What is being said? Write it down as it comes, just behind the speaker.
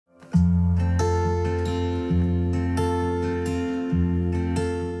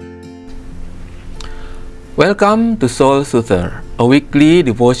Welcome to Soother, a weekly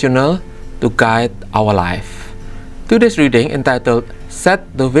devotional to guide our life. Today's reading, entitled Set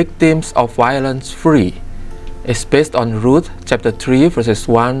the Victims of Violence Free, is based on Ruth chapter 3 verses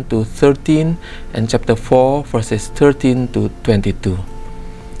 1 to 13 and chapter 4 verses 13 to 22.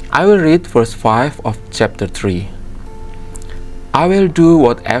 I will read verse 5 of chapter 3. "I will do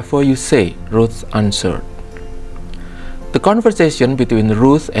whatever you say," Ruth answered. The conversation between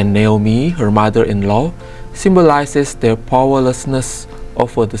Ruth and Naomi, her mother-in-law, symbolizes their powerlessness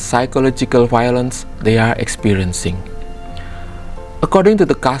over the psychological violence they are experiencing. According to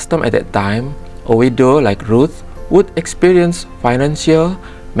the custom at that time, a widow like Ruth would experience financial,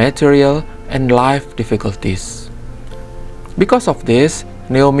 material, and life difficulties. Because of this,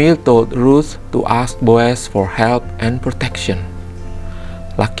 Naomi told Ruth to ask Boaz for help and protection.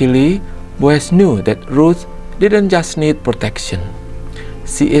 Luckily, Boaz knew that Ruth didn't just need protection.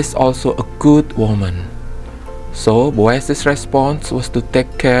 She is also a good woman. So Boaz's response was to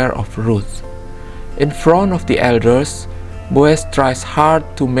take care of Ruth. In front of the elders, Boaz tries hard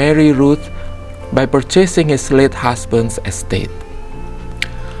to marry Ruth by purchasing his late husband's estate.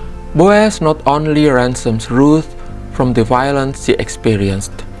 Boaz not only ransoms Ruth from the violence she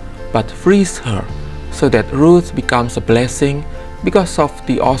experienced, but frees her so that Ruth becomes a blessing because of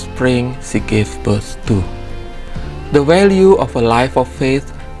the offspring she gave birth to. The value of a life of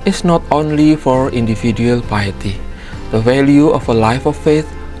faith is not only for individual piety. The value of a life of faith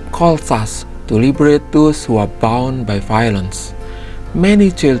calls us to liberate those who are bound by violence. Many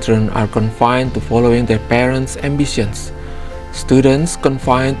children are confined to following their parents' ambitions. Students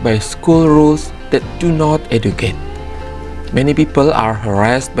confined by school rules that do not educate. Many people are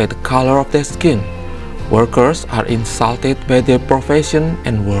harassed by the color of their skin. Workers are insulted by their profession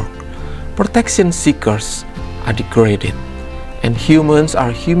and work. Protection seekers are degraded, and humans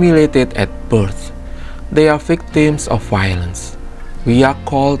are humiliated at birth. They are victims of violence. We are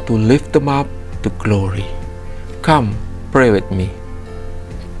called to lift them up to glory. Come, pray with me.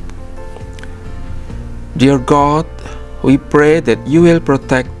 Dear God, we pray that you will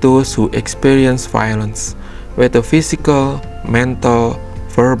protect those who experience violence, whether physical, mental,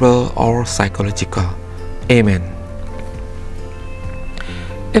 verbal, or psychological. Amen.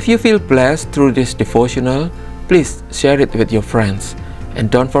 If you feel blessed through this devotional, please share it with your friends, and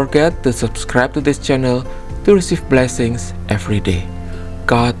don't forget to subscribe to this channel to receive blessings every day.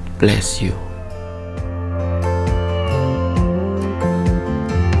 God bless you.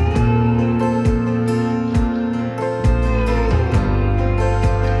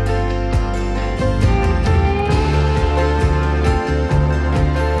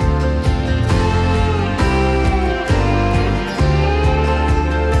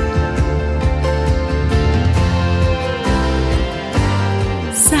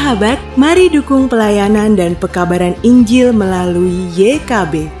 Sahabat, mari dukung pelayanan dan pekabaran Injil melalui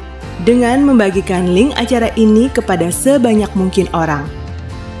YKB dengan membagikan link acara ini kepada sebanyak mungkin orang.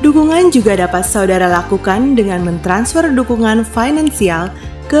 Dukungan juga dapat saudara lakukan dengan mentransfer dukungan finansial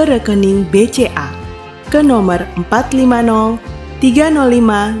ke rekening BCA ke nomor 450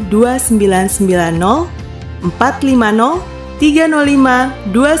 305 2990 450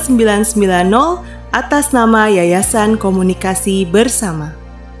 305 2990 atas nama Yayasan Komunikasi Bersama.